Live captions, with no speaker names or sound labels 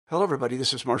Hello, everybody.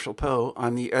 This is Marshall Poe.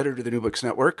 I'm the editor of the New Books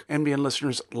Network. NBN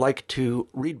listeners like to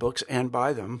read books and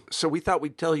buy them. So we thought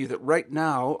we'd tell you that right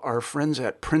now, our friends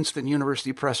at Princeton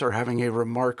University Press are having a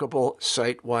remarkable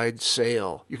site-wide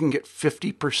sale. You can get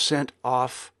 50%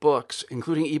 off books,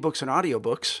 including ebooks and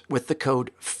audiobooks, with the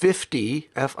code 50,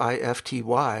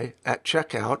 F-I-F-T-Y, at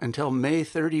checkout until May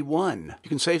 31. You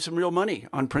can save some real money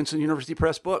on Princeton University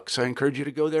Press books. I encourage you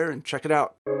to go there and check it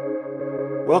out.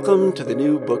 Welcome to the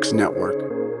New Books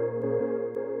Network.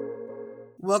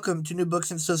 Welcome to New Books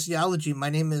in Sociology.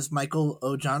 My name is Michael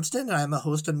O. Johnston, and I'm a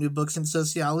host of New Books in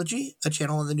Sociology, a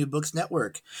channel on the New Books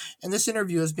Network. And this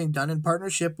interview is being done in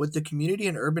partnership with the Community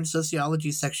and Urban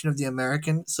Sociology section of the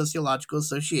American Sociological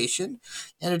Association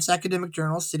and its academic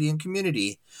journal, City and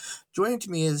Community. Joining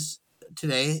me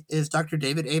today is Dr.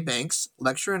 David A. Banks,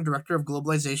 lecturer and director of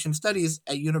Globalization Studies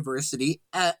at University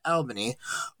at Albany.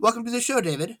 Welcome to the show,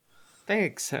 David.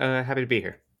 Thanks. Happy to be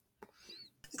here.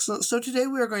 So today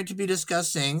we are going to be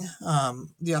discussing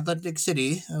The Authentic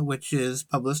City, which is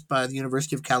published by the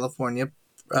University of California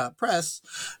Press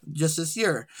just this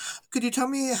year. Could you tell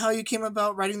me how you came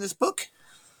about writing this book?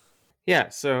 Yeah,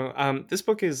 so this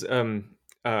book is a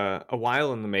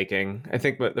while in the making. I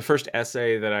think the first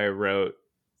essay that I wrote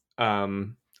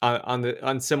on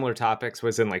similar topics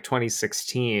was in like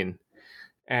 2016.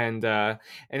 And there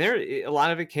a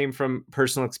lot of it came from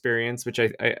personal experience, which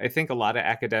I think a lot of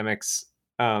academics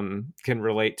can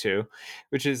relate to,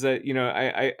 which is that,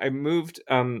 I moved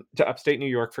to upstate New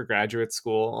York for graduate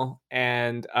school.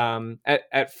 And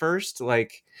at first, my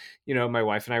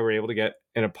wife and I were able to get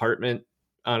an apartment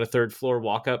on a third floor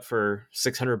walk up for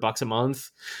 $600 a month.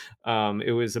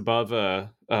 It was above a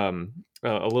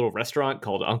little restaurant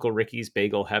called Uncle Ricky's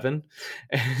Bagel Heaven.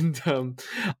 And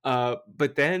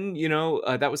but then,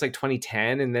 that was like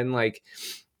 2010. And then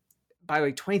by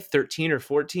like 2013 or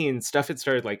 14, stuff had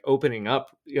started like opening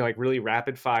up, like really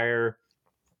rapid fire.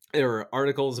 There were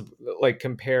articles like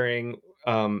comparing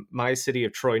my city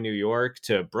of Troy, New York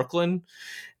to Brooklyn.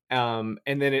 And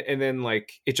then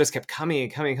it just kept coming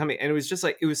and coming and coming. And it was just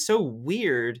like, it was so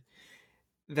weird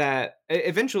that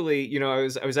eventually, I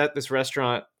was at this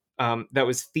restaurant that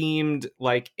was themed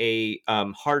like a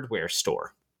hardware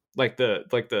store. Like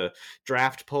the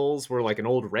draft pulls were like an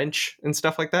old wrench and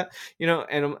stuff like that, and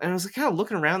I was like kind of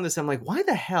looking around this. I'm like, why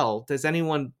the hell does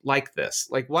anyone like this?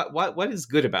 Like, what is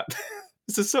good about this?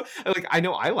 This is so like, I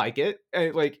know I like it,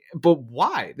 but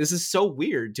why? This is so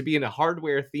weird to be in a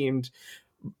hardware themed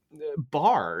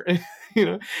bar, and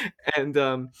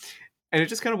it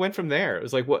just kind of went from there. It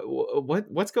was like,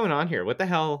 what's going on here? What the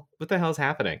hell is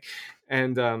happening?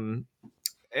 And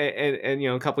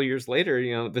a couple of years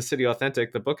later, The City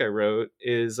Authentic, the book I wrote,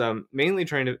 is mainly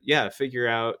trying to figure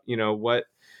out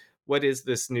what is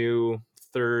this new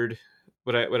third,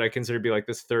 what I consider to be like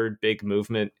this third big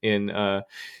movement in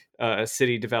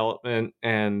city development,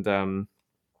 and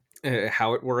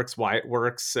how it works, why it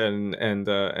works, and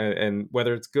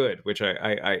whether it's good, which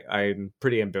I'm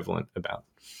pretty ambivalent about.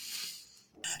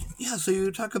 Yeah, so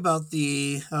you talk about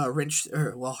the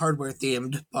hardware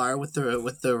themed bar with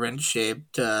the wrench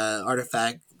shaped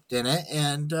artifact in it,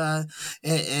 and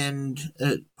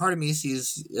part of me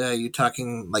sees you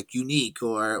talking like unique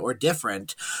or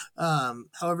different.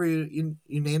 However, you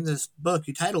name this book,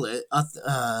 you title it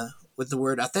with the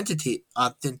word authenticity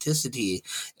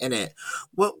in it.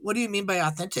 What do you mean by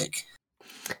authentic?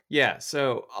 Yeah,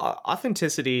 so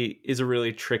authenticity is a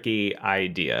really tricky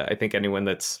idea. I think anyone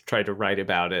that's tried to write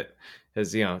about it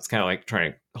has, it's kind of like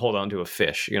trying to hold on to a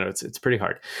fish. It's pretty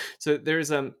hard. So there's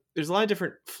a lot of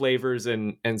different flavors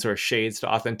and sort of shades to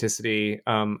authenticity.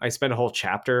 I spent a whole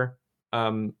chapter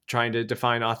trying to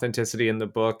define authenticity in the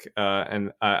book,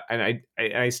 and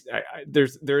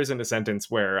there isn't a sentence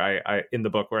where I in the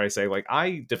book where I say like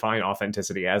I define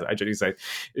authenticity as. I just say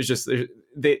it's just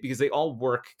because they all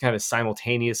work kind of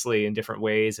simultaneously in different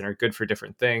ways and are good for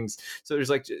different things. So there's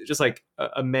just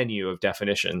a menu of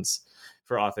definitions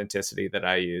for authenticity that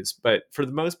I use, but for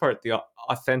the most part, the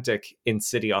authentic in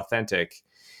City Authentic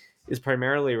is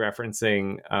primarily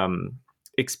referencing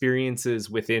experiences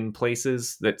within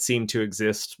places that seem to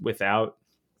exist without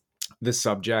the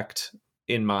subject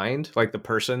in mind, like the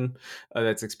person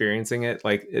that's experiencing it,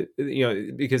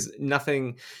 because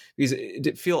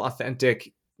feel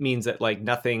authentic means that like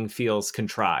nothing feels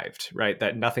contrived, right?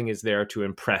 That nothing is there to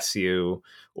impress you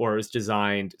or is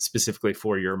designed specifically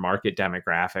for your market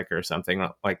demographic or something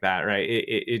like that, right?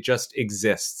 It just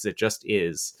exists. It just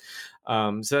is.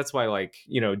 So that's why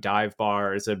dive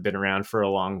bars have been around for a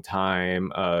long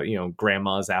time.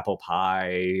 Grandma's apple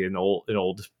pie, an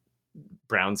old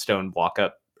brownstone walk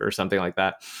up or something like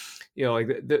that.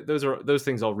 Those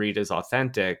things I'll read as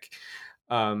authentic.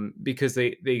 because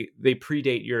they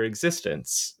predate your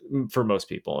existence for most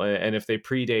people. And if they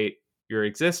predate your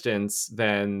existence,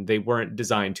 then they weren't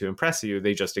designed to impress you.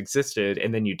 They just existed,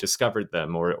 and then you discovered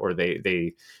them, or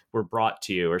they were brought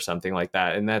to you or something like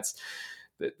that. And that's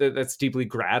deeply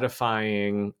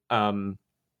gratifying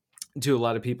to a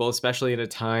lot of people, especially at a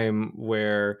time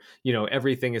where, you know,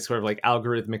 everything is sort of like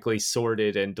algorithmically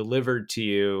sorted and delivered to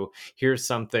you. Here's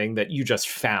something that you just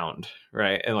found,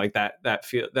 right? And like that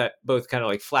both kind of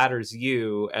like flatters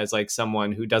you as like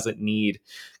someone who doesn't need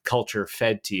culture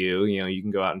fed to you. You know, you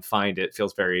can go out and find it. It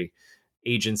feels very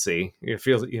agency. It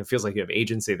feels like you have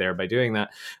agency there by doing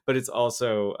that. But it's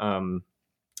also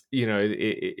you know,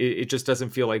 it just doesn't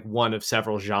feel like one of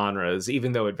several genres,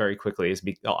 even though it very quickly is.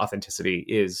 Authenticity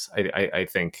is, I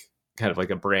think, kind of like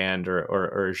a brand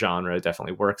or a genre. It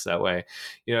definitely works that way.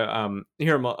 You know,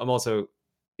 here I'm also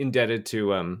indebted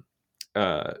to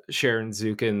Sharon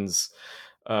Zukin's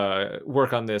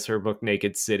work on this, her book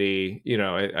Naked City. You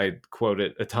know, I quote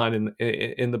it a ton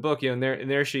in the book. You know, and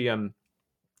there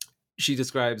she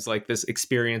describes like this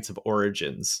experience of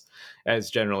origins as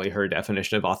generally her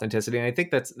definition of authenticity. And I think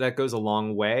that goes a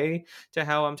long way to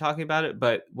how I'm talking about it.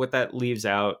 But what that leaves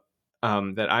out,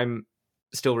 that I'm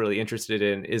still really interested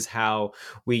in, is how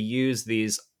we use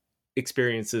these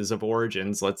experiences of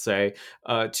origins, let's say,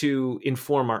 to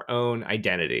inform our own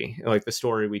identity, like the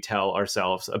story we tell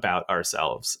ourselves about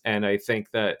ourselves. And I think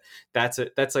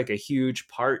that's like a huge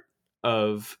part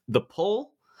of the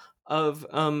pull of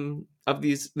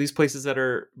these places that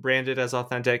are branded as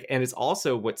authentic. And it's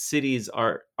also what cities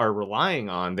are relying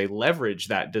on. They leverage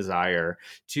that desire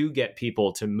to get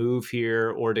people to move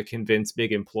here, or to convince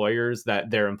big employers that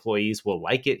their employees will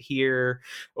like it here,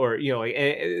 or, you know,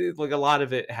 like a lot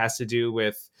of it has to do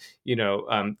with, you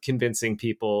know, convincing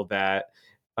people that,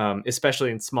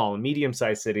 especially in small and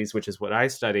medium-sized cities, which is what I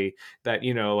study, that,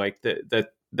 you know, like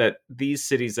that these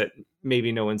cities that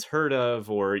maybe no one's heard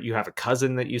of, or you have a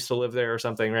cousin that used to live there or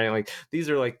something, right? Like these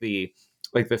are like the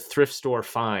thrift store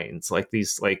finds, like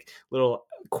these like little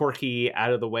quirky,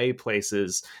 out of the way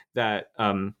places that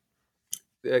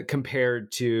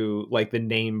compared to like the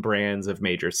name brands of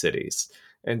major cities.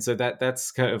 And so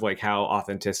that's kind of like how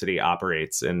authenticity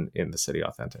operates in the City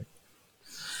Authentic.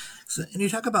 So, and you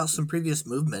talk about some previous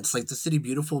movements, like the City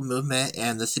Beautiful movement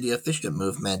and the City Efficient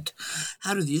movement.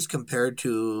 How do these compare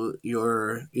to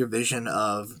your vision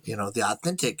of, you know, the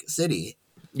authentic city?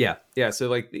 Yeah. So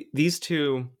like these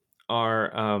two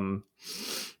are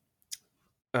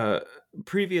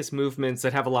previous movements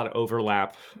that have a lot of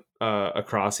overlap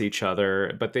across each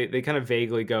other, but they kind of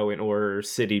vaguely go in order: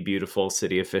 City Beautiful,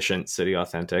 City Efficient, City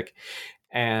Authentic.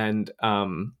 And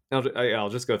I'll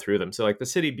just go through them. So like the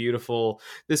City Beautiful,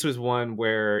 this was one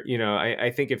where, you know,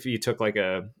 I think if you took like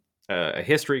a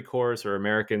history course or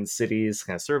American cities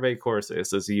kind of survey course,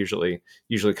 this is usually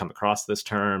come across this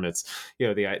term. It's, you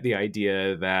know, the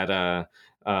idea that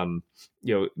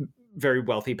you know, very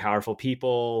wealthy, powerful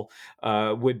people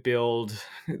would build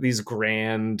these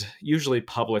grand, usually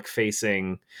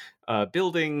public-facing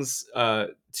buildings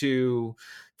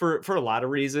for a lot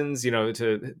of reasons, you know,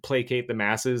 to placate the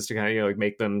masses, to kind of, you know, like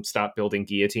make them stop building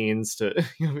guillotines. To,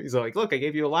 you know, he's like, look, I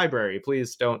gave you a library,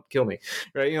 please don't kill me,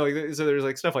 right? You know, like, so there's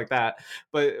like stuff like that.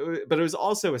 But it was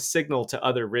also a signal to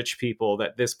other rich people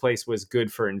that this place was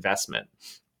good for investment,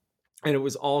 and it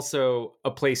was also a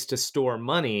place to store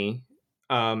money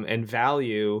and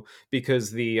value,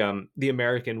 because the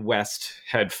American West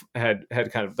had kind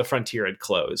of, the frontier had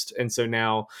closed, and so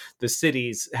now the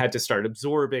cities had to start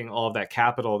absorbing all of that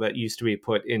capital that used to be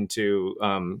put into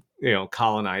you know,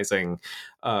 colonizing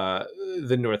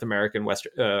the North American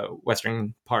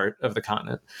western part of the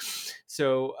continent.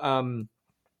 So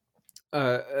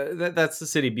that's the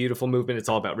City Beautiful movement. It's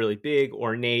all about really big,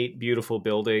 ornate, beautiful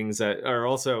buildings that are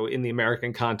also, in the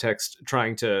American context,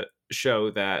 trying to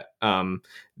show that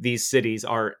these cities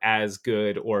are as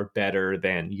good or better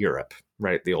than Europe,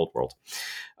 right? The old world.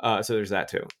 So there's that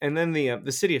too. And then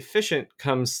the City Efficient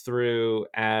comes through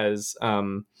as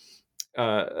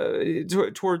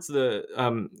towards the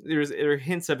there are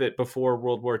hints of it before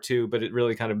World War II, but it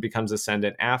really kind of becomes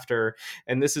ascendant after.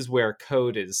 And this is where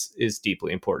code is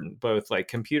deeply important, both like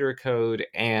computer code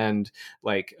and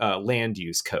like land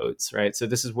use codes, right? So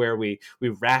this is where we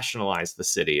rationalize the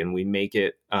city, and we make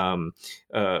it sort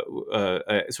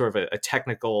of a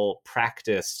technical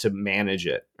practice to manage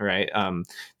it, right?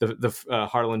 The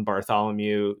Harlan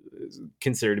Bartholomew,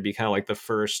 considered to be kind of like the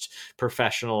first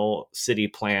professional city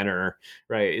planner,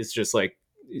 right? It's just like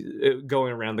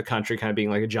going around the country kind of being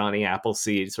like a Johnny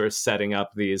Appleseed, sort of setting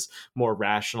up these more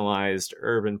rationalized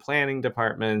urban planning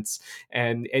departments.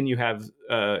 And you have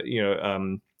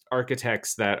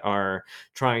architects that are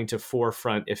trying to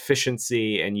forefront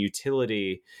efficiency and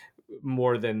utility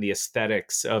more than the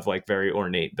aesthetics of like very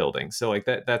ornate buildings. So like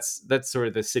that's sort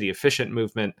of the city efficient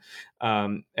movement,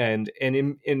 and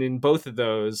in both of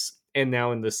those, and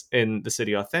now in the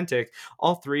city authentic,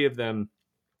 all three of them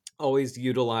always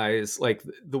utilize like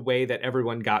the way that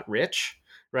everyone got rich,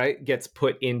 right, gets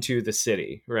put into the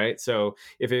city, right? So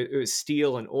if it was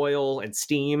steel and oil and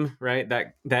steam, right,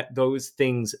 that those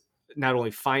things not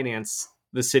only finance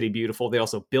the city beautiful, they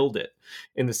also build it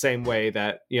in the same way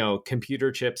that, you know,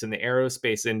 computer chips in the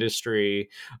aerospace industry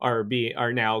are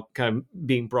now kind of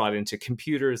being brought into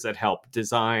computers that help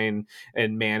design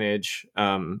and manage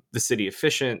the city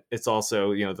efficient. It's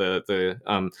also, you know, the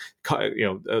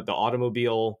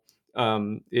automobile,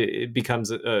 it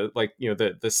becomes like, you know,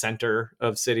 the center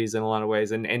of cities in a lot of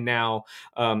ways, and now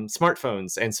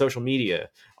smartphones and social media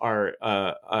are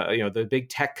you know, the big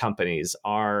tech companies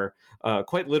are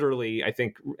quite literally, I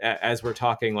think, as we're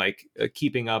talking, like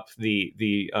keeping up the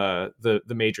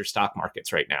major stock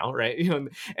markets right now, right? You know,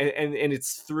 and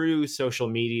it's through social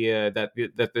media that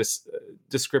this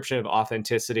description of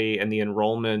authenticity and the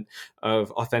enrollment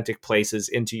of authentic places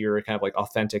into your kind of like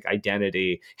authentic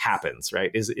identity happens,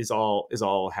 right? Is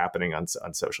all happening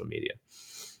on social media.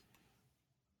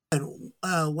 And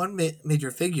one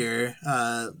major figure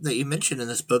that you mentioned in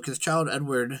this book is Charles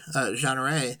Edward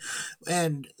Jeanneret,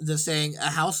 and the saying, "A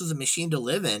house is a machine to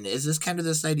live in." Is this kind of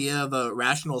this idea of a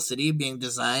rational city being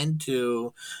designed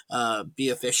to be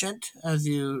efficient, as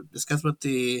you discussed with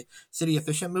the city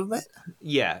efficient movement?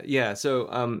 Yeah.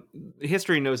 So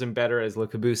history knows him better as Le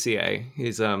Corbusier.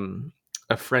 He's a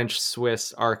French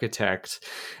Swiss architect.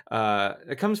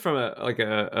 It comes from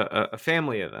a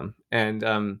family of them,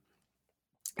 and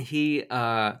he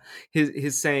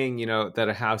his saying, you know, that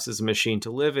a house is a machine to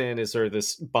live in is sort of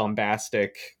this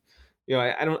bombastic, you know,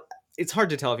 I don't, it's hard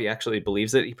to tell if he actually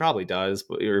believes it. He probably does,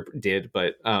 or did,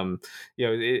 but you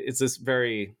know, it's this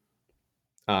very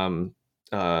um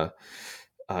uh,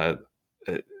 uh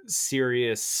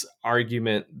serious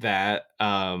argument that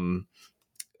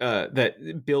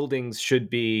that buildings should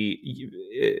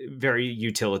be very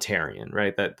utilitarian,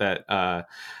 right?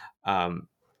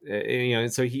 You know,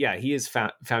 so he is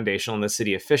foundational in the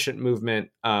city efficient movement.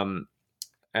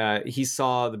 He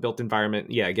saw the built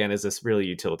environment, again, as this really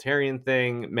utilitarian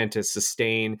thing meant to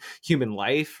sustain human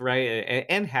life, right,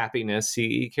 and happiness.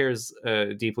 He cares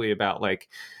deeply about like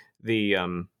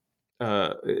the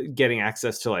getting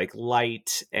access to like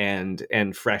light and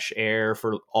fresh air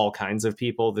for all kinds of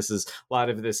people. A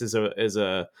lot of this is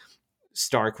a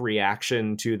stark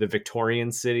reaction to the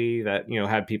Victorian city that, you know,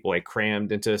 had people like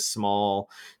crammed into small,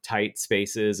 tight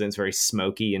spaces, and it's very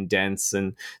smoky and dense.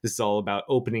 And this is all about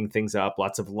opening things up,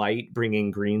 lots of light,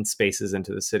 bringing green spaces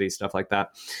into the city, stuff like that.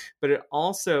 But it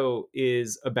also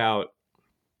is about,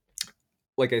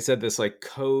 like I said, this like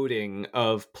coding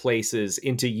of places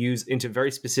into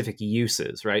very specific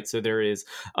uses, right? So there is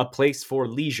a place for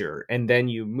leisure, and then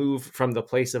you move from the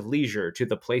place of leisure to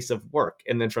the place of work,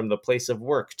 and then from the place of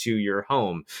work to your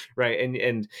home, right?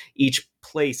 And each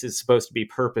place is supposed to be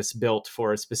purpose built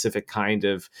for a specific kind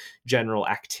of general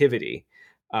activity.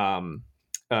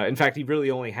 In fact, he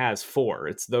really only has 4.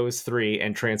 It's those 3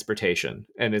 and transportation,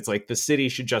 and it's like the city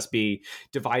should just be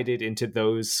divided into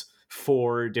those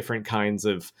 4 different kinds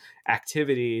of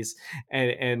activities,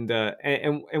 and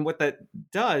what that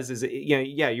does is,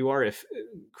 you are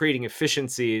creating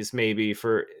efficiencies maybe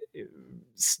for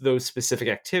those specific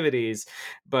activities,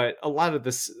 but a lot of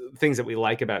the things that we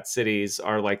like about cities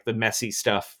are like the messy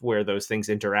stuff where those things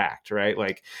interact, right?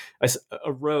 Like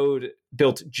a road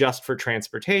built just for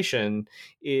transportation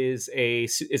is a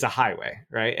highway,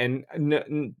 right? And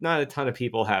not a ton of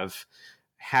people have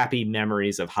happy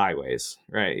memories of highways,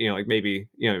 right? You know, like maybe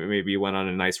you went on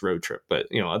a nice road trip, but,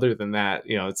 you know, other than that,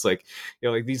 you know, it's like, you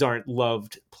know, like these aren't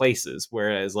loved places.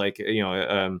 Whereas like,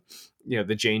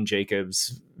 the Jane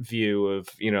Jacobs view of,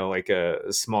 you know, like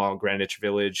a small Greenwich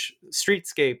Village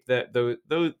streetscape, that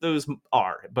those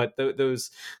are, but those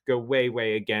go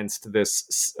way against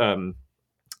this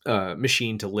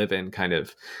machine to live in kind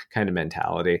of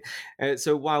mentality. And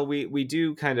so while we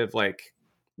do kind of like,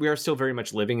 we are still very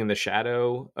much living in the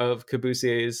shadow of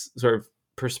Corbusier's sort of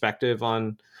perspective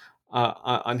on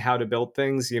how to build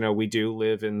things. You know, we do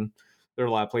live in, there are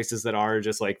a lot of places that are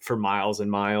just like for miles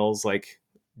and miles, like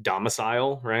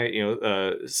domicile, right? You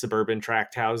know, suburban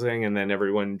tract housing, and then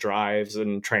everyone drives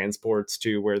and transports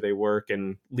to where they work,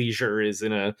 and leisure is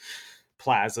in a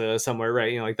plaza somewhere,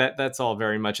 right? You know, like that's all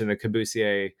very much in the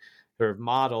Corbusier sort of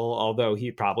model, although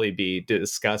he'd probably be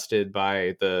disgusted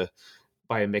by a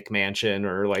McMansion,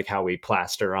 or like how we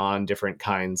plaster on different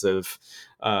kinds of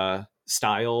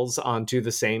styles onto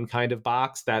the same kind of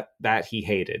box that he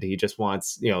hated. He just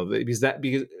wants,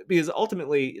 because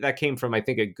ultimately that came from, I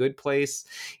think, a good place,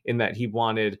 in that he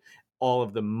wanted all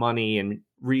of the money and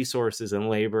resources and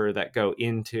labor that go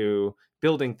into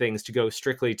building things to go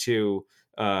strictly to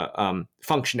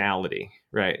functionality,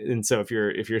 right? And so if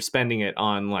you're spending it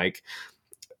on like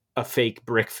a fake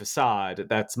brick facade,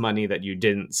 that's money that you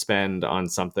didn't spend on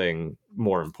something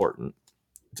more important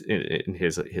in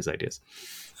his ideas.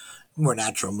 More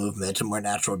natural movement and more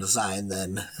natural design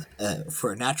than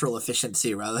for natural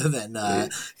efficiency rather than,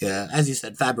 as you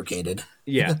said, fabricated.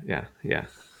 Yeah.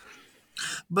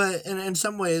 But in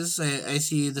some ways, I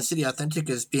see the City Authentic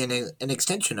as being an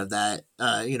extension of that.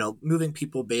 Moving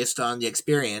people based on the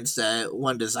experience that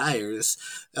one desires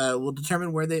will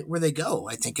determine where they go.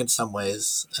 I think in some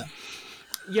ways.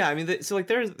 Yeah, I mean, so like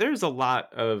there's a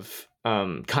lot of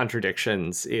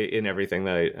contradictions in everything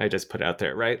that I just put out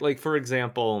there, right? Like, for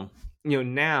example,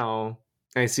 now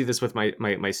I see this with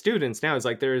my students now, is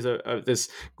like there's this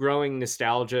growing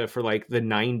nostalgia for like the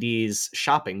 90s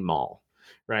shopping mall,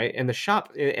 right? And the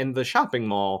shopping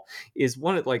mall is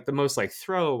one of like the most like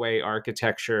throwaway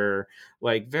architecture,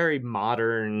 like very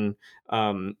modern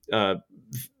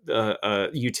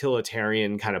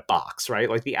utilitarian kind of box, right?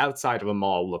 Like the outside of a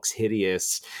mall looks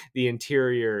hideous. The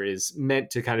interior is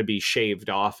meant to kind of be shaved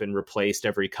off and replaced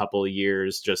every couple of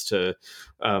years just to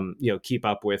keep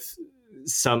up with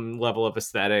some level of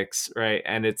aesthetics, right?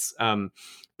 And it's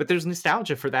but there's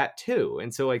nostalgia for that too.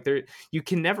 And so like you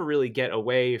can never really get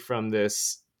away from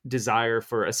this desire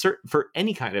for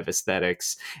any kind of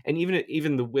aesthetics, and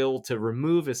even the will to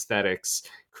remove aesthetics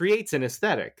creates an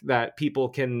aesthetic that people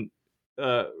can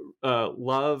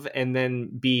love and then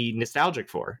be nostalgic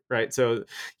for, right? So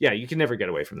yeah, you can never get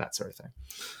away from that sort of thing.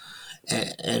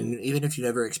 And even if you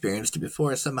never experienced it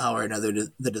before, somehow or another,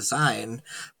 the design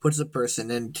puts a person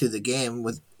into the game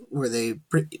where they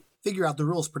figure out the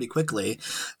rules pretty quickly.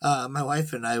 My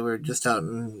wife and I were just out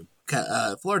in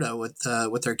Florida with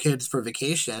our kids for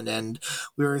vacation, and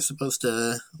we were supposed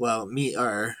to meet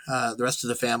the rest of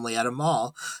the family at a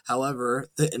mall. However,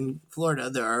 in Florida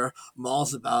there are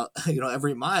malls about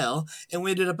every mile, and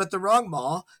we ended up at the wrong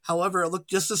mall. However, it looked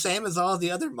just the same as all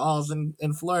the other malls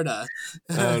in Florida.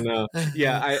 Oh no,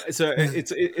 yeah.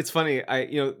 It's funny.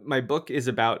 My book is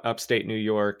about upstate New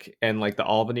York and like the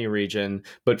Albany region,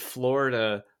 but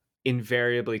Florida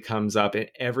invariably comes up in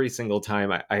every single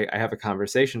time I have a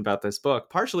conversation about this book,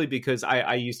 partially because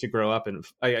I used to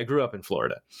I grew up in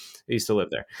Florida. I used to live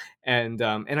there. And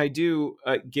I do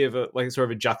give sort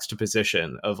of a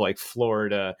juxtaposition of like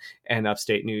Florida and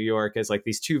upstate New York as like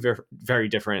these two very, very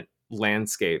different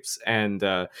landscapes. And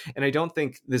I don't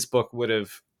think this book would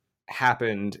have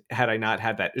happened had I not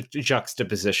had that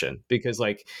juxtaposition, because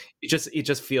like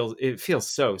it feels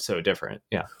so different.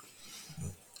 Yeah.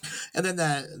 And then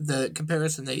the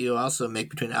comparison that you also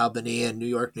make between Albany and New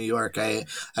York,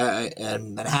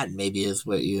 and Manhattan maybe is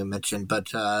what you mentioned, but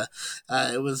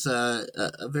it was a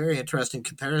very interesting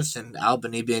comparison.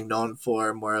 Albany being known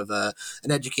for more of an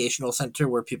educational center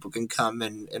where people can come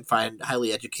and find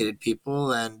highly educated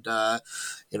people, and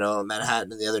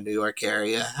Manhattan and the other New York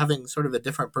area having sort of a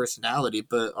different personality,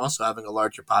 but also having a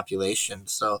larger population.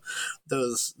 So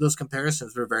those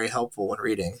comparisons were very helpful when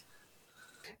reading.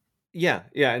 Yeah,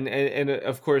 and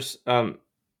of course,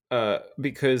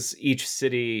 because each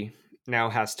city now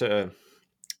has to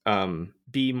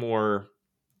be more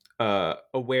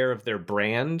aware of their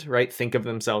brand, right? Think of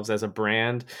themselves as a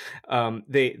brand.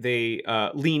 They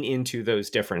lean into those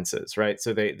differences, right?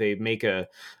 So they make a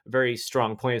very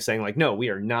strong point of saying like, no, we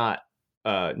are not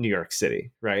New York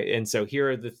City, right? And so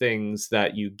here are the things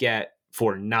that you get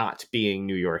for not being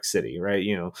New York City, right?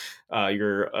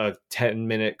 You're a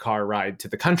 10-minute car ride to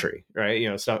the country,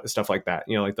 right? Stuff like that.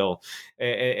 Like they'll,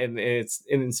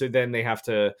 and so then they have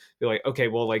to be like, okay,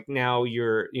 well, like now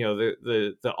you're,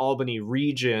 the Albany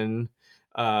region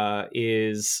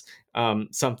is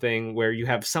something where you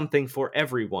have something for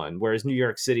everyone, whereas New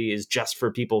York City is just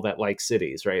for people that like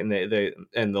cities, right?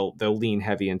 And they'll lean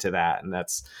heavy into that, and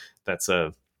that's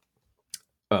a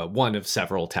one of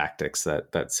several tactics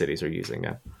that cities are using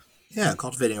now. Yeah,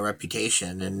 cultivating a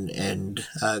reputation and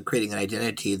creating an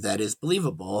identity that is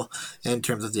believable in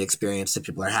terms of the experience that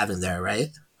people are having there, right?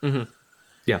 Mm-hmm.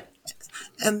 Yeah.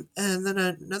 And then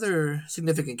another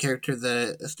significant character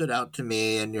that stood out to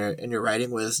me in your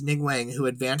writing was Ning Wang, who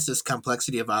advanced this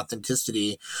complexity of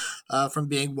authenticity from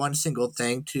being one single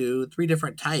thing to three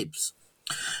different types.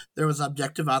 There was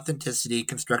objective authenticity,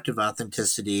 constructive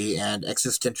authenticity, and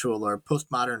existential or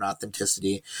postmodern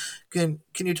authenticity. Can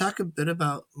you talk a bit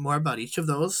more about each of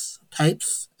those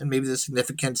types and maybe the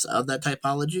significance of that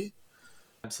typology?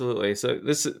 Absolutely. So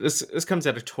this comes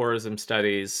out of tourism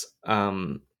studies,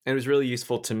 and it was really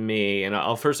useful to me. And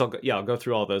I'll go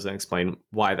through all those and explain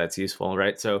why that's useful,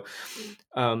 right? So,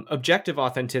 objective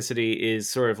authenticity is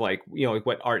sort of like, like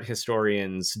what art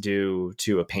historians do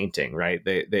to a painting, right?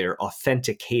 They're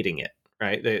authenticating it.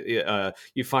 Right,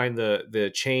 you find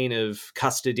the chain of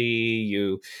custody.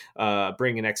 You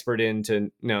bring an expert in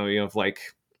to like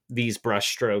these brush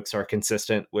strokes are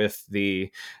consistent with the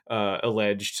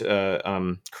alleged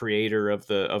creator of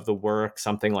the work,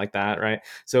 something like that, right?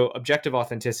 So objective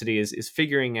authenticity is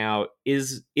figuring out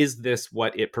is this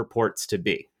what it purports to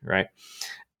be, right?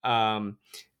 Um,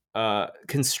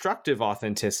 Constructive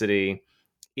authenticity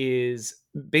is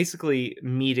basically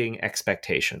meeting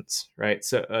expectations, right?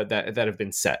 So that have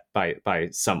been set by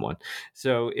someone.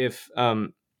 So if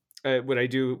what I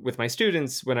do with my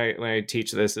students when I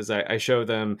teach this is I show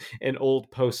them an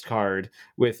old postcard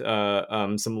with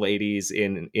some ladies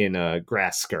in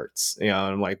grass skirts, and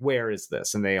I'm like, where is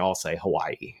this? And they all say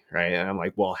Hawaii, right? And I'm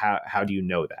like, well, how do you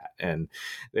know that? And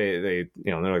they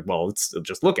they're like, well, let's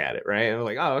just look at it, right? And I'm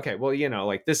like, oh, okay, well,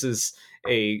 like this is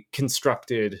a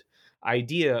constructed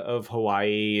idea of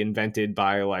Hawaii invented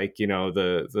by like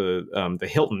the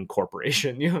Hilton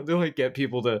Corporation, to like get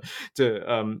people to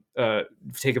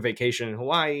take a vacation in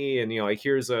Hawaii, and like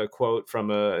here's a quote from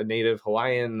a native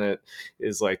Hawaiian that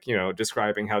is like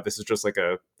describing how this is just like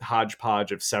a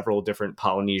hodgepodge of several different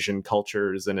Polynesian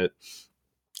cultures, and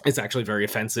it's actually very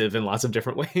offensive in lots of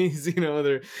different ways.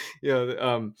 They're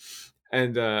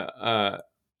and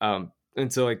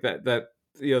and so like that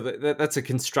that's a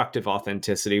constructive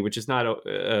authenticity, which is not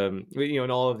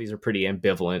and all of these are pretty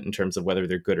ambivalent in terms of whether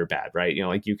they're good or bad, right?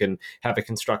 Like you can have a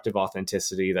constructive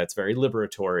authenticity that's very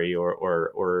liberatory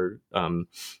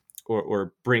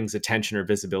or brings attention or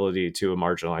visibility to a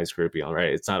marginalized group,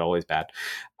 right? It's not always bad.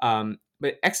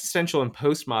 But existential and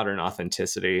postmodern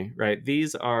authenticity, right?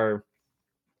 They're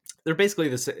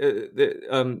basically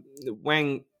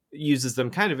Wang uses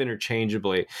them kind of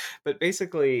interchangeably, but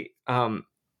basically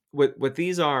what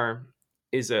these are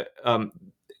is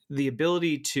the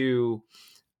ability to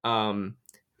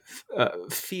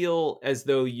feel as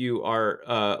though you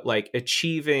are like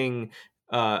achieving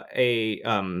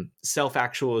a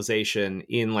self-actualization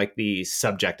in like the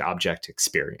subject-object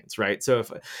experience, right? So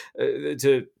if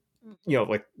to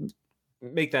like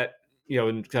make that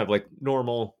in kind of like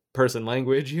normal person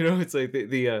language, it's like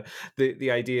the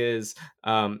idea is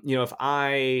if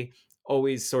I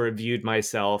always sort of viewed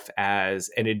myself as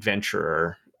an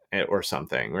adventurer or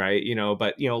something, right?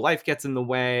 But life gets in the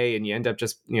way and you end up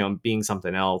just being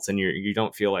something else, and you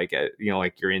don't feel like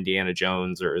like you're Indiana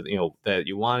Jones or that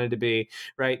you wanted to be,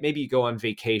 right? Maybe you go on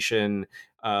vacation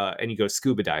and you go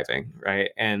scuba diving, right?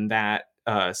 And that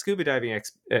scuba diving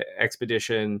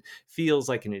expedition feels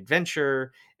like an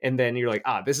adventure, and then you're like,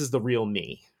 this is the real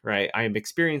me, right? I am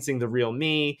experiencing the real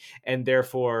me, and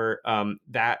therefore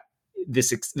that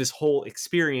this whole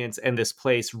experience and this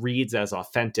place reads as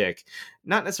authentic,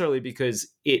 not necessarily because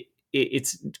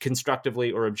it's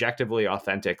constructively or objectively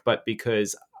authentic, but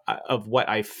because of what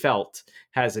I felt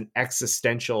has an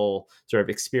existential sort of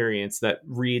experience that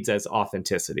reads as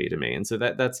authenticity to me. And so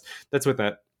that's what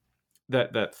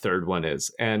that third one is.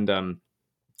 And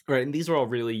right, and these are all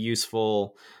really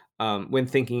useful when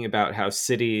thinking about how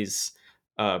cities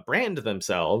brand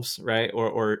themselves, right,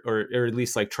 or at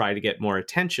least like try to get more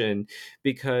attention,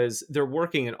 because they're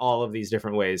working in all of these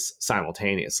different ways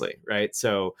simultaneously, right?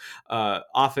 So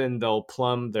often they'll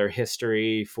plumb their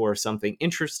history for something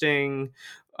interesting,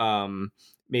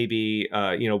 maybe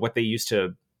what they used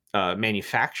to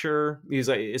manufacture,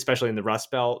 especially in the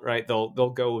Rust Belt, right? They'll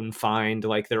go and find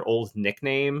like their old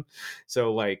nickname.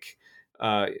 So like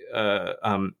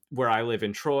where I live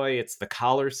in Troy, it's the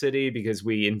Collar City because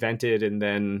we invented and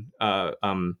then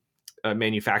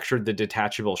manufactured the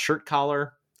detachable shirt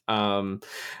collar. So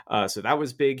that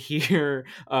was big here.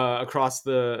 Across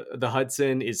the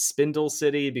Hudson is Spindle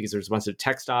City because there's a bunch of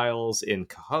textiles in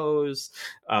Cohoes.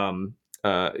 There's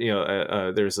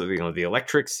the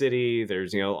Electric City.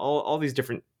 There's all these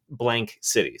different blank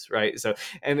cities, right? So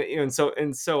and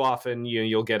so often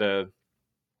you'll get a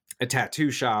tattoo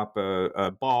shop,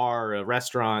 a bar, a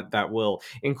restaurant that will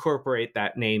incorporate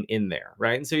that name in there,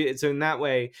 right? And so in that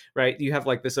way, right, you have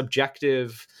like this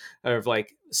objective of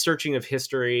like searching of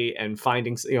history and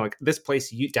finding, like this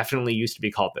place definitely used to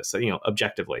be called this,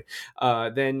 objectively.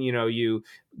 Then you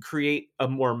create a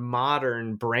more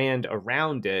modern brand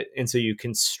around it, and so you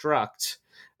construct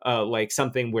like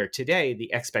something where today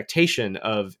the expectation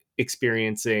of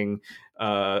experiencing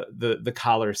the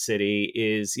collar city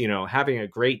is, you know, having a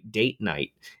great date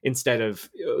night instead of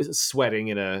sweating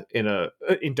in a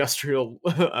industrial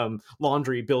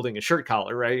laundry building a shirt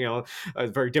collar, right? You know, a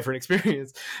very different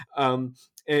experience. And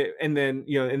then,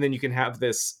 you know, and then you can have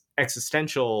this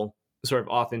existential sort of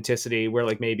authenticity where,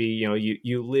 like, maybe, you know,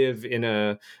 you live in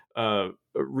a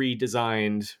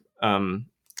redesigned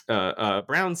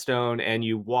brownstone, and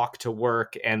you walk to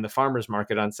work and the farmer's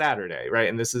market on Saturday, right?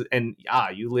 And this is, and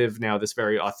you live now this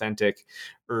very authentic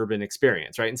urban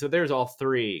experience, right? And so there's all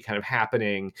three kind of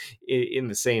happening in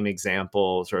the same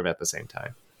example, sort of at the same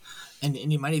time. And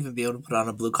you might even be able to put on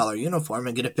a blue collar uniform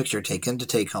and get a picture taken to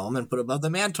take home and put above the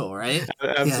mantle, right?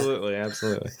 Absolutely, yeah.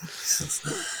 Absolutely.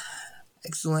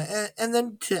 Excellent. And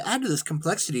then to add to this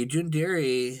complexity, June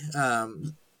Deary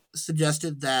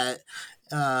suggested that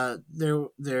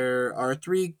there are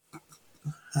three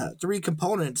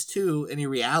components to any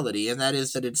reality, and that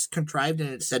is that it's contrived in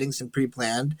its settings and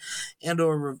pre-planned, and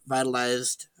or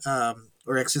revitalized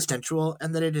or existential,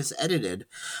 and that it is edited.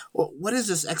 Well, what is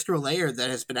this extra layer that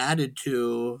has been added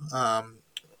to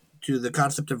the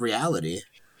concept of reality?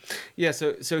 Yeah,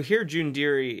 so here June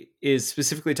Deary is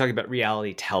specifically talking about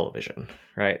reality television,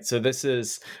 right? So this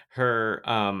is her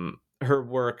her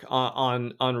work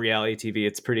on reality TV.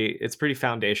 It's pretty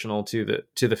foundational to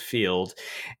the field,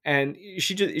 and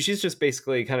she's just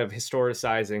basically kind of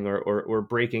historicizing or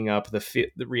breaking up the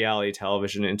reality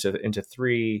television into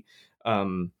three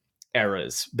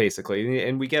eras, basically,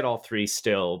 and we get all three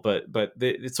still, but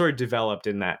it's sort of developed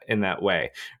in that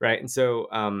way, right? And so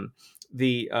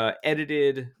the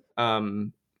edited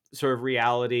sort of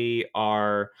reality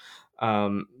are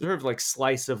sort of like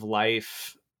slice of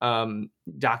life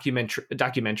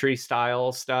documentary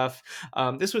style stuff.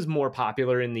 This was more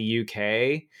popular in the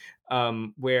UK,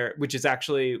 which is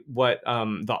actually what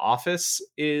The Office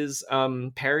is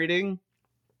parodying.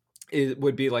 It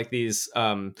would be like these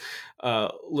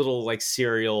little like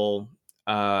serial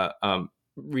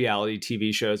reality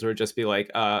TV shows where it'd just be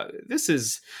like, this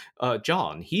is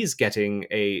John. He's getting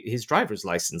his driver's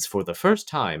license for the first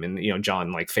time, and, you know,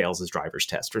 John like fails his driver's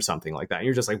test or something like that. And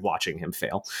you're just like watching him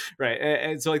fail, right?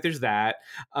 And so like there's that.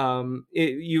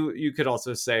 You could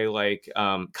also say like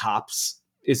Cops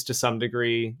is to some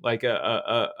degree like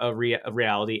a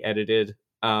reality edited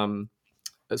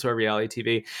sort of reality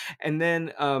TV. And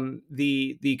then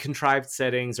the contrived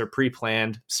settings are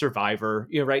pre-planned. Survivor,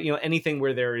 you know, right? You know, anything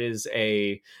where there is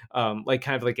a like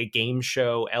kind of like a game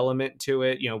show element to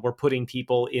it. You know, we're putting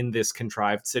people in this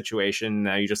contrived situation.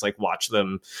 Now you just like watch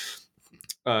them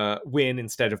win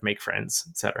instead of make friends,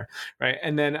 etc. Right?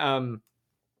 And then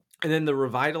the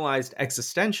revitalized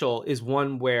existential is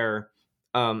one where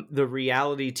the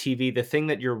reality TV, the thing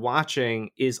that you're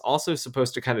watching, is also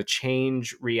supposed to kind of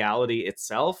change reality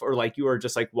itself, or like you are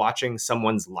just like watching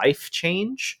someone's life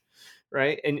change,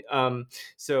 right? And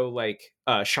so like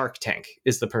Shark Tank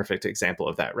is the perfect example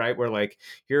of that, right? Where like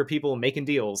here are people making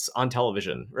deals on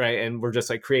television, right? And we're just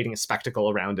like creating a spectacle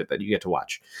around it that you get to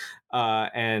watch.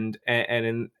 And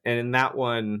in that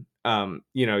one,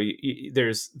 you know,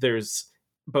 there's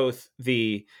both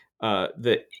the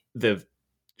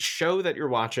show that you're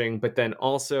watching, but then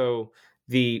also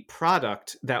the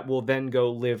product that will then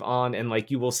go live on, and like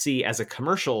you will see as a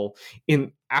commercial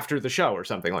in after the show or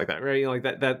something like that, right? You know, like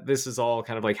that this is all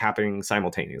kind of like happening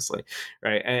simultaneously,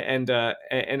 right? And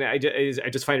I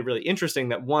just find it really interesting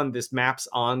that one, this maps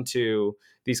onto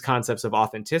these concepts of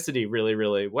authenticity really,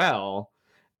 really well,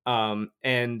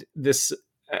 and this.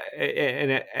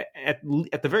 And at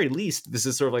the very least, this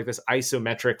is sort of like this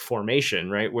isometric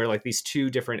formation, right? Where like these two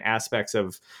different aspects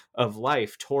of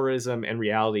life, tourism and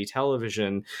reality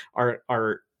television, are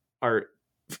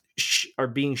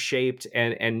being shaped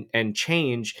and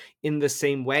changed in the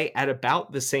same way at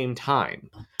about the same time.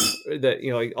 That,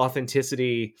 you know, like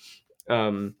authenticity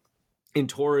in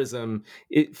tourism,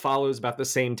 it follows about the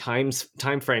same time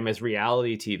frame as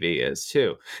reality TV is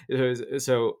too.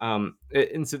 So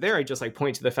and so there I just like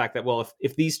point to the fact that, well,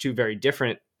 if these two very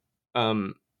different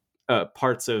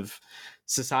parts of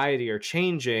society are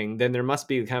changing, then there must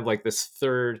be kind of like this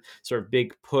third sort of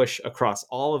big push across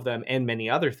all of them and many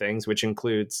other things, which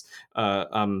includes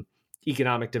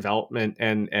economic development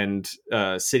and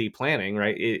city planning,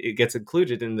 right? It gets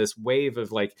included in this wave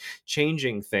of like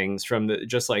changing things from the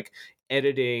just like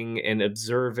editing and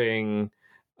observing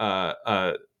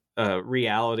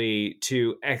reality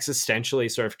to existentially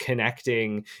sort of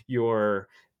connecting your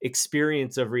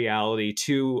experience of reality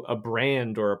to a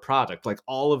brand or a product. Like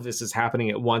all of this is happening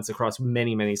at once across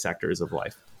many, many sectors of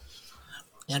life.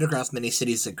 and across many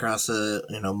cities across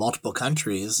multiple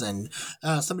countries. And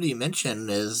somebody you mentioned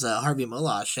is Harvey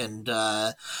Molosh, and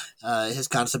his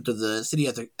concept of the city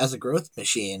as a growth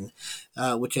machine,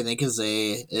 which I think is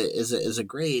a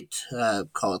great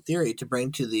call it theory to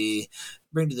bring to the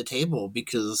table,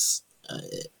 because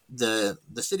the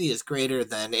city is greater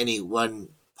than any one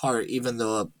part, even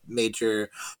though a major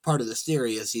part of this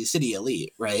theory is the city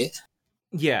elite, right?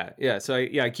 Yeah. So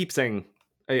I keep saying,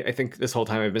 I think this whole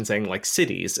time I've been saying like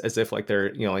cities as if like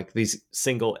they're, like these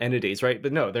single entities, right?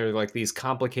 But no, they're like these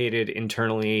complicated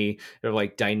internally, they're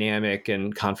like dynamic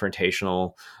and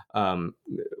confrontational um,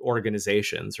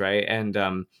 organizations, right? And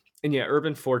yeah,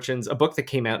 Urban Fortunes, a book that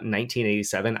came out in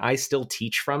 1987. I still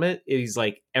teach from it. It is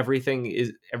like everything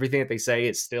that they say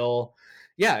is still,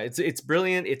 yeah, it's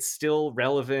brilliant. It's still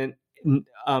relevant.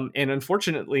 And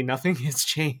unfortunately, nothing has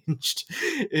changed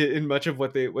in much of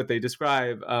what they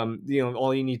describe.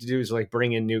 All you need to do is like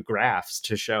bring in new graphs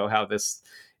to show how this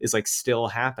is like still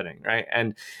happening, right?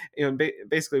 And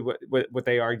basically, what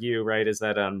they argue, right, is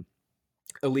that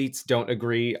elites don't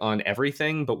agree on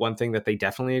everything, but one thing that they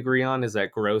definitely agree on is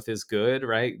that growth is good,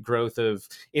 right? Growth of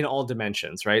in all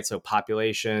dimensions, right? So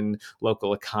population,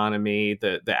 local economy,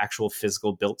 the actual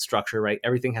physical built structure, right?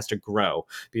 Everything has to grow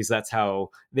because that's how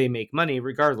they make money,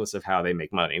 regardless of how they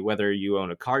make money. Whether you own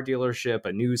a car dealership,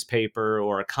 a newspaper,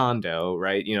 or a condo,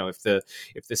 right? If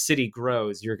the city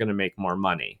grows, you're going to make more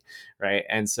money, right?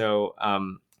 And so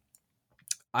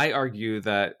I argue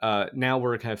that now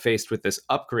we're kind of faced with this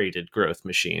upgraded growth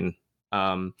machine,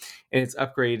 and it's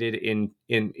upgraded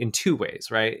in two ways,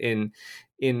 right?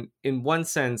 In one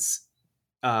sense,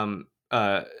 um,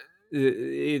 uh,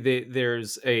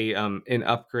 there's a an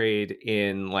upgrade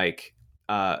in like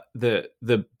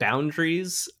the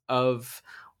boundaries of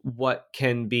what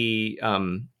can be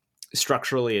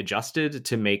structurally adjusted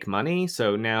to make money.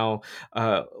 So now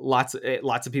lots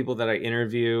of people that I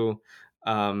interview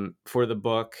for the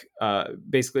book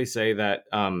basically say that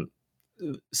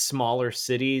smaller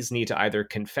cities need to either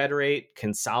confederate,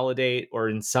 consolidate, or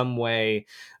in some way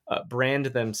brand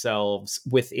themselves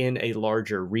within a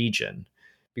larger region.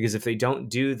 Because if they don't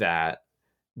do that,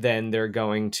 then they're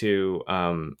going to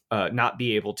not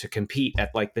be able to compete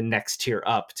at like the next tier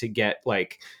up to get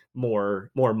like more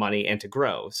money and to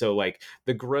grow. So like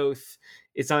the growth,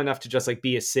 it's not enough to just like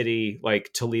be a city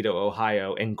like Toledo,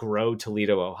 Ohio, and grow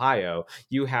Toledo, Ohio.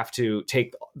 You have to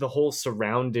take the whole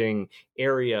surrounding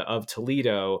area of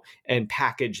Toledo and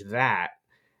package that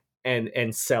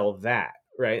and sell that,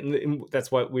 right? And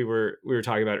that's what we were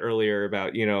talking about earlier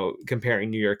about comparing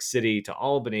New York City to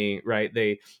Albany, right?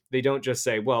 They don't just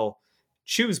say, well,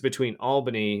 choose between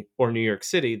Albany or New York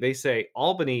City. They say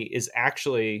Albany is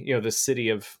actually, the city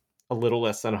of a little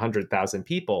less than 100,000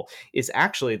 people, is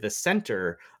actually the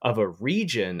center of a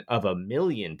region of 1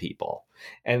 million people.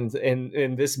 And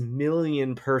this 1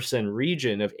 million-person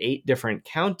region of 8 different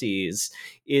counties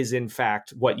is in fact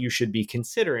what you should be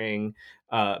considering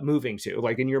moving to.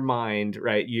 Like in your mind,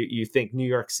 right, you think New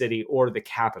York City or the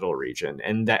capital region,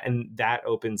 and that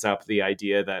opens up the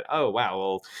idea that, oh wow,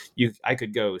 well, I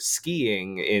could go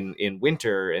skiing in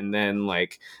winter and then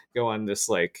like go on this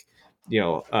like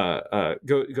go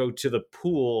to the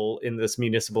pool in this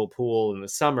municipal pool in the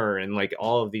summer, and like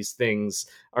all of these things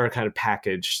are kind of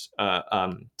packaged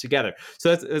together.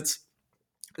 So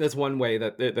that's one way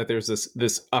that there's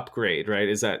this upgrade, right?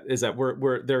 Is that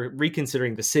they're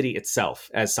reconsidering the city itself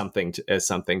as something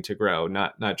to grow,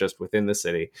 not just within the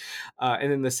city.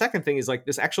 And then the second thing is like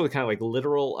this actually kind of like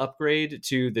literal upgrade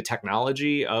to the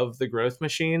technology of the growth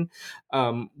machine,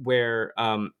 where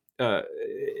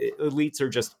elites are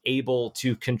just able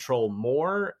to control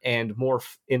more and more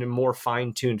in a more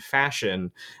fine-tuned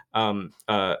fashion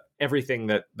everything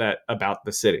that about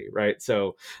the city, right?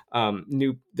 So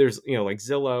there's like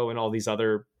Zillow and all these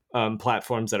other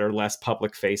platforms that are less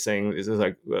public facing. This is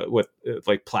like what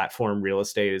like platform real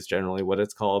estate is generally what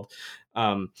it's called.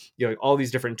 All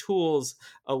these different tools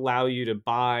allow you to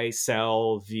buy,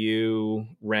 sell, view,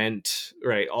 rent,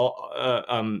 right? All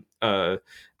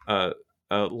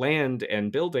land and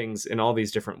buildings in all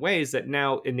these different ways that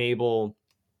now enable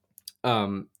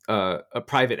a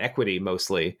private equity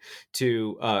mostly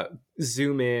to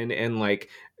zoom in and like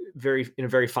in a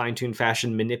very fine-tuned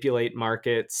fashion manipulate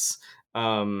markets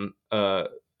and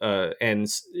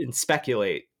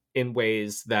speculate in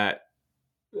ways that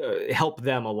help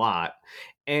them a lot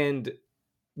and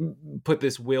put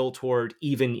this will toward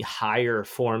even higher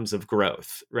forms of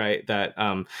growth, right? That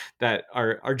that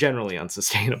are generally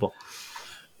unsustainable.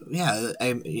 Yeah,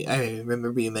 I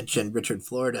remember you mentioned Richard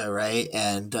Florida, right?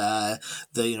 And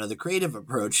the creative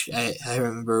approach. I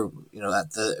remember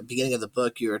at the beginning of the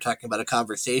book you were talking about a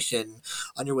conversation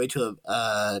on your way to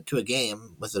a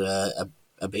game. Was it a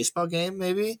baseball game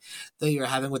maybe that you're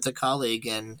having with a colleague,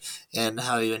 and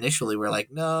how you initially were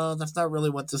like, no, that's not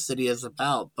really what the city is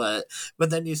about, but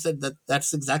then you said that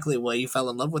that's exactly why you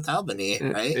fell in love with Albany,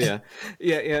 right? Yeah,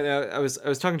 yeah. No, I was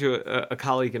talking to a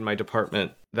colleague in my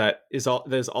department that has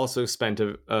also spent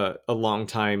a long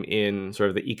time in sort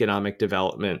of the economic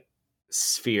development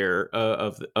sphere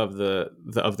of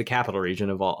the capital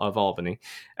region of Albany.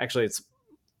 Actually, it's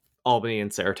Albany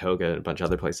and Saratoga and a bunch of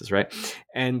other places, right?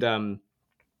 And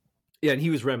yeah, and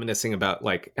he was reminiscing about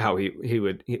like how he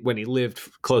would when he lived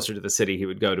closer to the city, he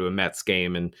would go to a Mets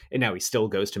game, and now he still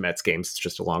goes to Mets games. It's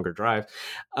just a longer drive,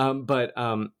 but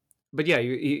yeah,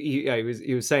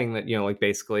 he was saying that like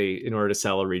basically in order to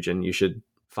sell a region, you should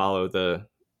follow the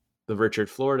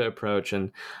Richard Florida approach,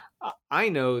 and I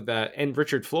know that, and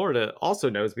Richard Florida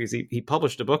also knows because he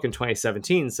published a book in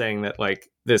 2017 saying that like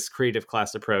this creative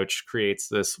class approach creates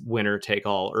this winner take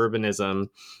all urbanism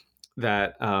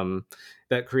that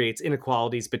that creates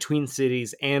inequalities between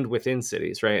cities and within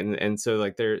cities, right? And so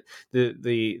like the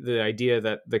idea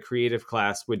that the creative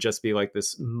class would just be like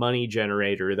this money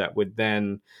generator that would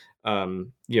then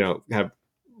have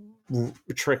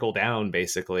trickle down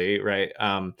basically, right,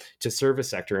 to service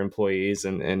sector employees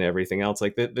and everything else.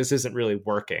 Like this isn't really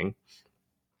working.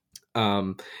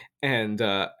 And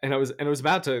I was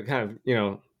about to kind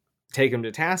of take him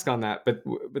to task on that, but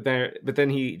then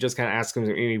he just kind of asked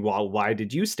me, well, why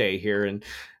did you stay here? And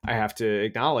I have to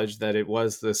acknowledge that it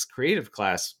was this creative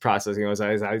class process.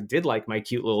 I did like my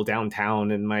cute little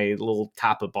downtown and my little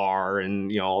tapa bar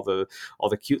and all the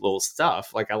cute little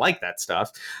stuff. Like I like that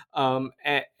stuff, and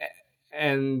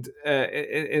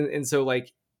so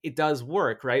like it does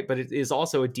work, right? But it is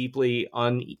also a deeply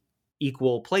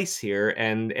unequal place here,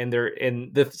 and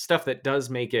the stuff that does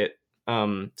make it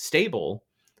stable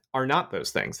are not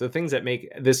those things. The things that make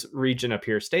this region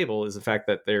appear stable is the fact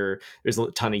that there's a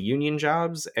ton of union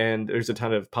jobs and there's a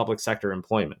ton of public sector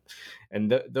employment,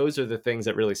 and those are the things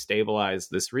that really stabilize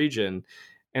this region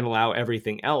and allow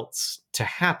everything else to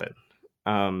happen.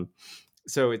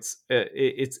 So it's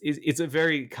a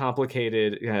very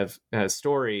complicated kind of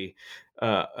story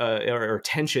or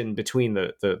tension between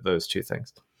those two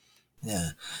things. Yeah,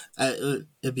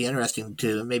 it'd be interesting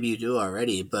to, maybe you do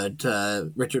already, but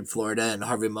Richard Florida and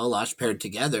Harvey Molosh paired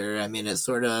together. I mean, it's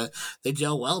sort of, they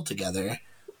gel well together.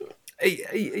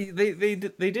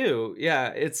 They do. Yeah,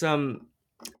 it's I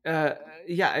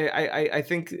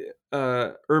think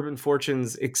Urban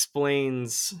Fortunes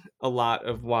explains a lot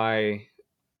of why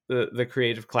the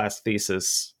creative class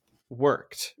thesis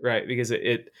worked, right? Because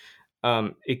it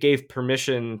gave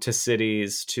permission to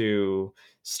cities to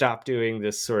stop doing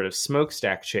this sort of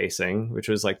smokestack chasing, which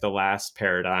was like the last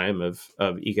paradigm of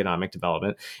economic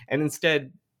development, and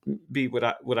instead be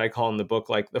what I call in the book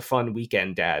like the fun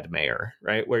weekend dad mayor,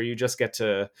 right? Where you just get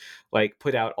to like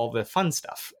put out all the fun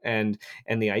stuff, and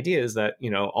the idea is that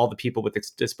all the people with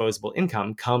disposable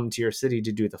income come to your city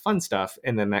to do the fun stuff,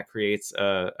 and then that creates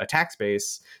a tax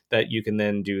base that you can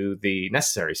then do the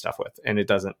necessary stuff with, and it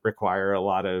doesn't require a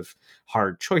lot of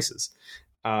hard choices.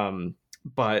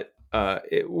 But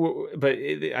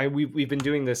we've been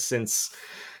doing this since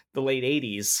the late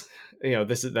 80s.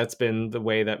 That's been the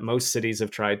way that most cities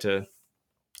have tried to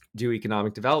do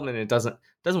economic development, and it doesn't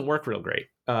work real great.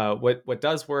 What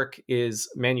does work is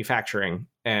manufacturing,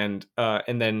 and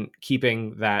then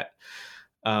keeping that,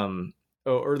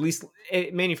 or at least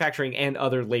manufacturing and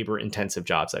other labor intensive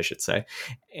jobs, I should say,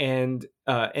 and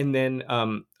then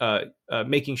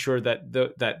making sure that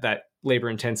that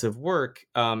labor intensive work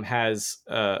has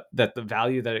that the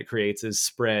value that it creates is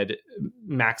spread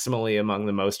maximally among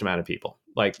the most amount of people,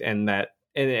 like, and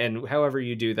however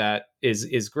you do that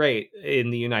is great. In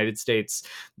the United States,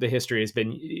 the history has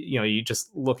been, you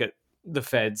just look at the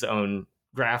Fed's own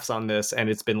graphs on this, and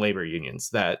it's been labor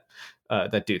unions that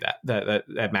do that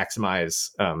maximize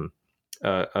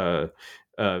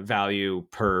value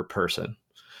per person.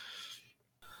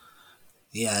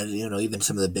 Yeah, even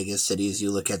some of the biggest cities,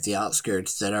 you look at the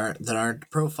outskirts that aren't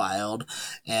profiled,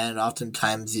 and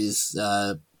oftentimes these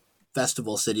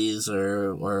festival cities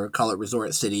or call it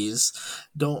resort cities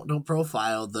don't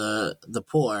profile the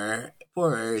poor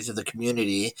areas of the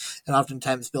community, and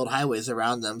oftentimes build highways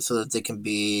around them so that they can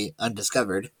be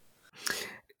undiscovered.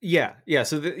 Yeah.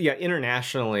 So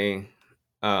internationally,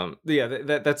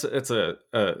 that's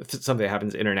something that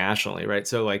happens internationally, right?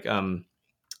 So like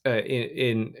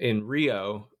in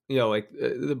Rio, like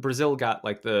the Brazil got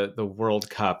like the World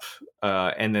Cup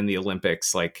and then the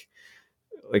Olympics like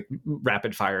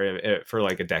rapid fire for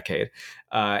like a decade,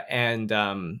 and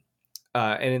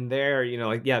in there,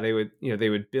 like they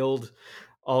would build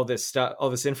all this stuff, all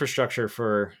this infrastructure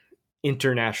for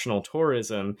international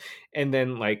tourism, and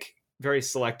then like very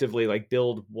selectively like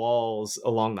build walls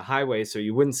along the highway so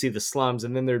you wouldn't see the slums,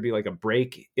 and then there'd be like a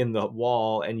break in the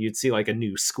wall and you'd see like a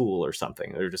new school or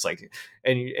something. They're just like,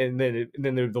 and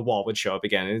then the wall would show up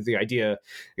again. And the idea,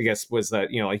 I guess, was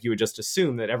that like you would just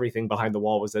assume that everything behind the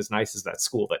wall was as nice as that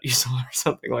school that you saw or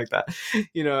something like that,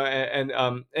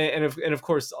 and of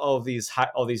course all these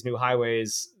new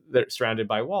highways that are surrounded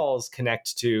by walls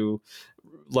connect to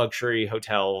luxury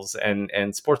hotels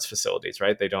and sports facilities,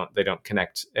 right? They don't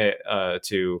connect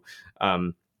to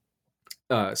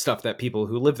stuff that people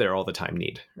who live there all the time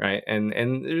need, right? And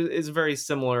it's very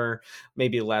similar,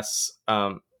 maybe less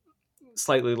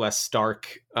slightly less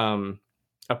stark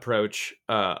approach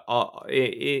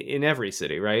in every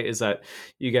city, right? Is that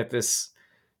you get this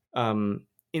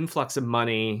influx of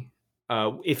money,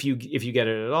 if you get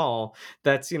it at all,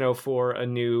 that's for a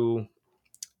new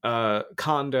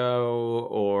condo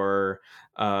or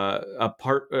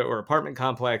apartment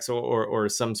complex or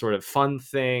some sort of fun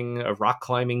thing, a rock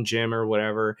climbing gym or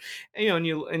whatever. And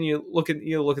you look at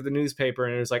the newspaper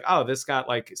and it's like, oh, this got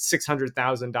like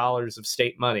 $600,000 of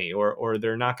state money, or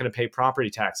they're not going to pay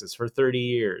property taxes for 30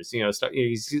 years. Stuff,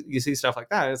 you see stuff like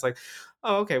that. And it's like,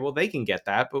 oh, okay, well they can get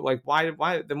that, but like why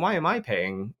am I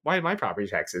paying? Why do my property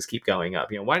taxes keep going up?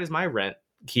 Why does my rent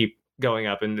keep going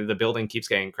up and the building keeps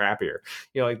getting crappier?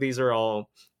 Like these are all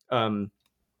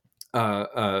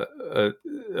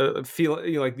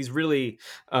feel like these really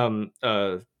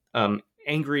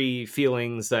angry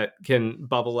feelings that can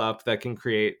bubble up, that can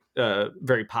create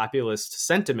very populist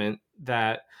sentiment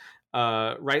that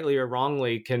rightly or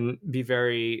wrongly can be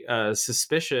very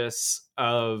suspicious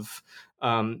of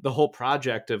the whole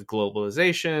project of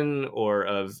globalization or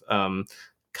of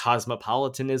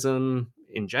cosmopolitanism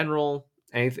in general.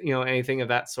 Anything of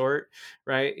that sort,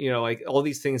 right? Like all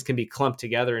these things can be clumped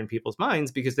together in people's minds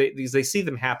because they see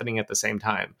them happening at the same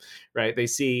time, right? They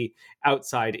see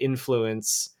outside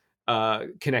influence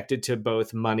connected to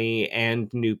both money and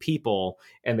new people,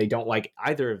 and they don't like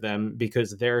either of them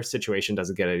because their situation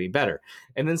doesn't get any better.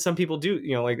 And then some people do,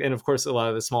 and of course a lot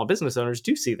of the small business owners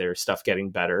do see their stuff getting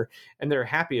better and they're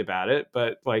happy about it,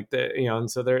 but like and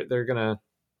so they're gonna,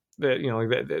 there's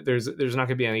not going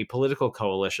to be any political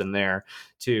coalition there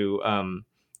to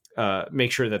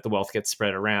make sure that the wealth gets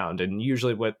spread around. And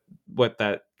usually what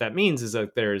that means is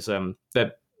that there's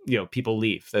that people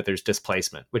leave, that there's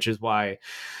displacement, which is why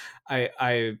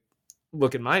I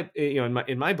look at my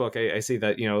in my book I see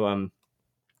that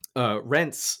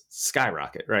rents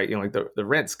skyrocket, right? Like the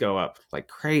rents go up like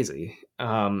crazy,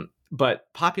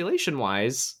 but population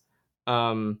wise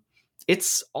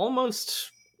it's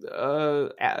almost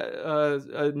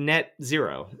net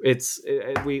zero.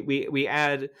 We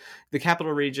add, the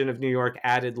capital region of New York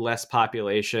added less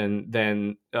population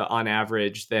than on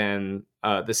average than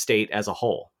the state as a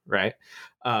whole, right?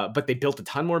 But they built a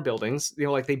ton more buildings.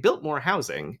 Like they built more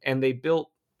housing, and they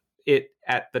built it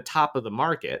at the top of the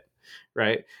market,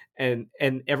 right? And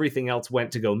everything else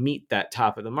went to go meet that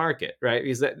top of the market, right?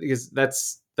 Because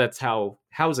that's how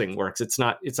housing works. It's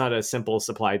not a simple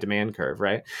supply demand curve,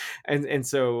 right? And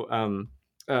so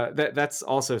that's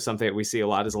also something that we see a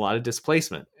lot, is a lot of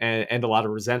displacement and a lot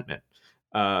of resentment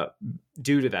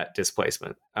due to that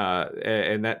displacement,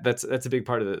 and that's a big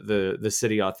part of the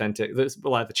City Authentic. There's a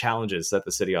lot of the challenges that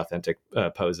the City Authentic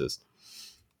poses.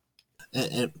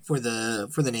 And for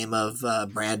the name of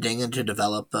branding and to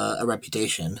develop a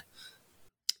reputation.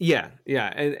 Yeah,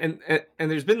 and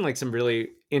there's been like some really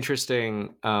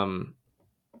interesting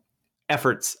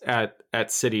efforts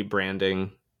at city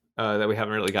branding that we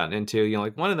haven't really gotten into.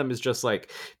 Like one of them is just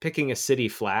like picking a city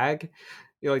flag.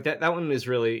 Like that one is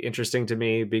really interesting to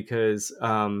me because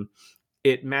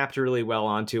it mapped really well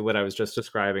onto what I was just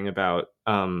describing about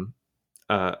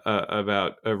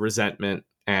resentment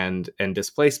and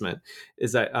displacement.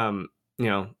 Is that I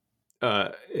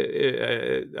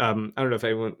don't know if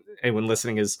anyone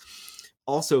listening has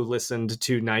also listened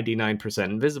to 99%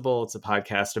 Invisible. It's a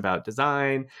podcast about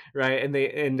design, right? And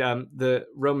the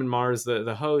Roman Mars,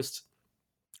 the host,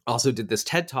 also did this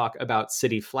TED talk about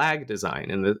city flag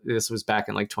design, and this was back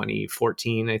in like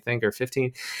 2014, I think, or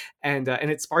 15, and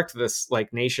it sparked this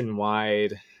like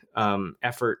nationwide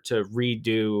effort to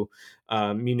redo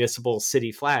municipal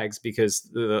city flags, because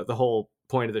the whole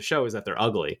point of the show is that they're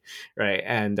ugly, right?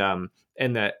 And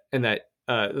that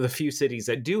the few cities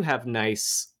that do have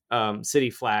nice city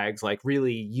flags, like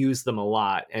really use them a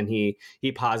lot. And he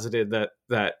posited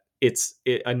that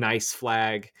a nice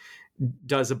flag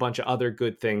does a bunch of other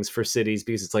good things for cities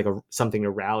because it's like something to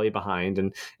rally behind.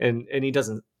 And he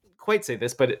doesn't quite say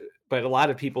this, but a lot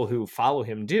of people who follow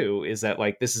him do, is that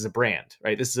like, this is a brand,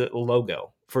 right? This is a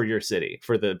logo for your city,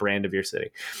 for the brand of your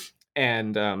city.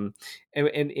 And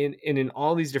in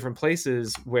all these different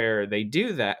places where they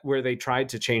do that, where they tried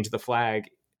to change the flag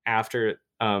after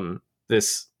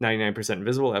this 99%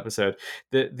 Invisible episode,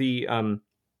 the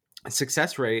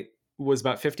success rate was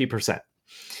about 50%,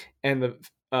 and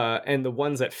the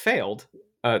ones that failed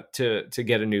to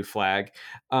get a new flag,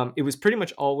 it was pretty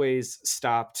much always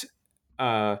stopped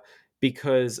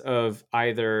because of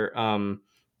either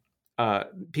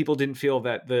people didn't feel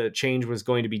that the change was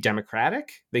going to be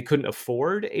democratic. They couldn't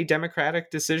afford a democratic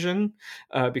decision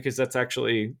because that's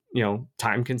actually,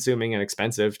 time consuming and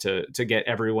expensive to get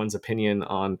everyone's opinion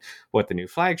on what the new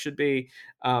flag should be,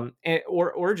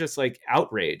 or just like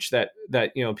outrage that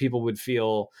people would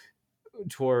feel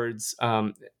towards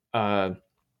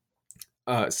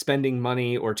spending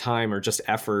money or time or just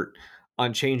effort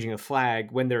on changing a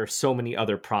flag when there are so many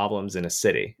other problems in a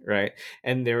city, right?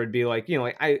 And there would be like,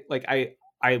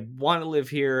 I want to live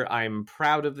here. I'm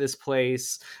proud of this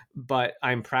place, but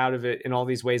I'm proud of it in all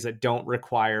these ways that don't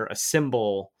require a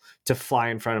symbol to fly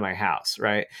in front of my house,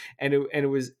 right? And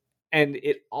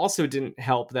it also didn't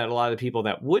help that a lot of the people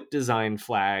that would design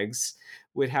flags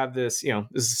would have this,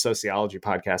 this is a sociology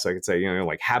podcast, so I could say,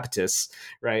 like habitus,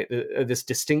 right? This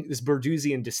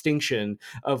Bourdieusian distinction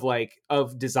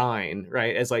of design,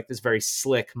 right? As like this very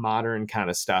slick, modern kind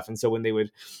of stuff. And so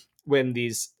when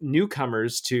these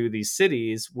newcomers to these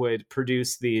cities would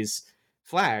produce these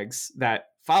flags that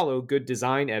follow good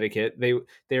design etiquette,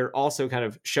 they're also kind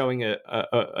of showing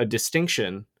a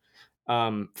distinction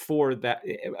for that,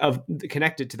 of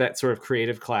connected to that sort of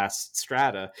creative class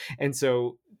strata. And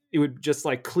so it would just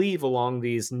like cleave along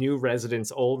these new residents,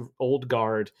 old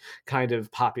guard kind of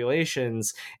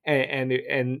populations,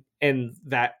 and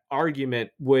that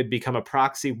argument would become a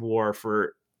proxy war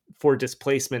for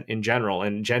displacement in general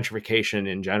and gentrification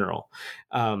in general,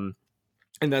 and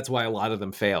that's why a lot of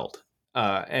them failed.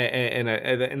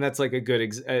 And that's like a good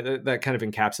that kind of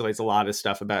encapsulates a lot of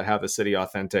stuff about how the City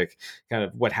Authentic, kind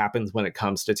of what happens when it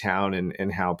comes to town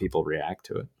and how people react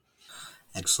to it.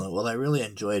 Excellent. Well, I really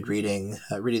enjoyed reading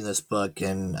this book,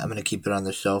 and I'm going to keep it on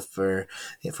the shelf for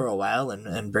a while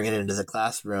and bring it into the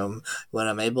classroom when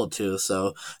I'm able to.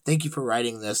 So thank you for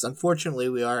writing this. Unfortunately,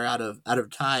 we are out of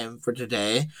time for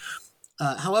today.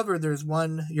 However, there's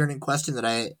one yearning question that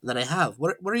I have.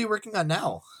 What are you working on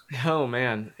now? Oh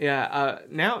man, yeah.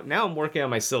 Now I'm working on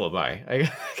my syllabi.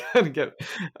 I gotta get,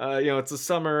 it's the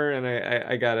summer, and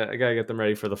I gotta get them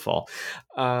ready for the fall.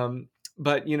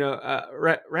 But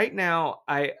right now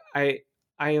I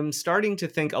am starting to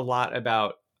think a lot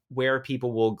about where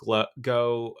people will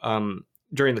go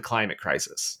during the climate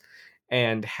crisis,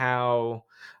 and how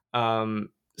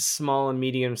small and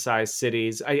medium-sized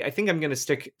cities. I think I'm going to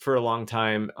stick for a long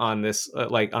time on this,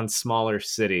 like on smaller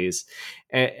cities,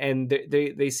 and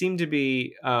they seem to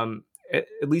be at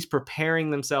least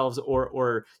preparing themselves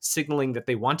or signaling that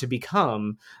they want to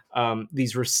become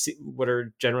these what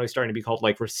are generally starting to be called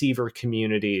like receiver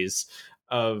communities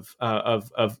of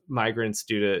migrants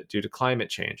due to climate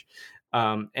change,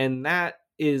 and that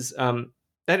is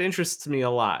that interests me a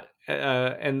lot.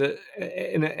 And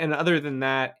other than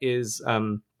that is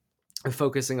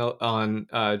focusing on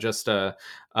just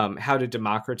how to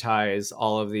democratize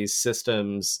all of these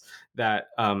systems that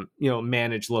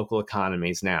manage local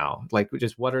economies now. Like,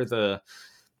 just what are the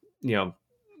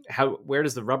where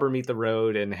does the rubber meet the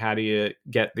road, and how do you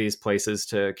get these places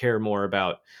to care more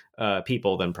about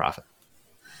people than profit?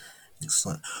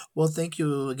 Excellent. Well, thank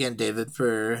you again, David,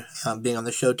 for being on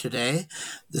the show today.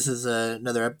 This is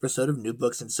another episode of New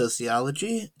Books in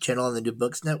Sociology, channel on the New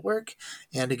Books Network.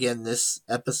 And again, this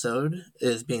episode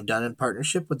is being done in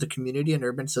partnership with the Community and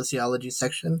Urban Sociology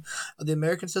section of the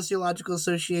American Sociological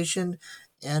Association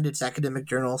and its academic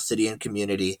journal, City and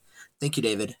Community. Thank you,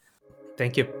 David.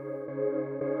 Thank you.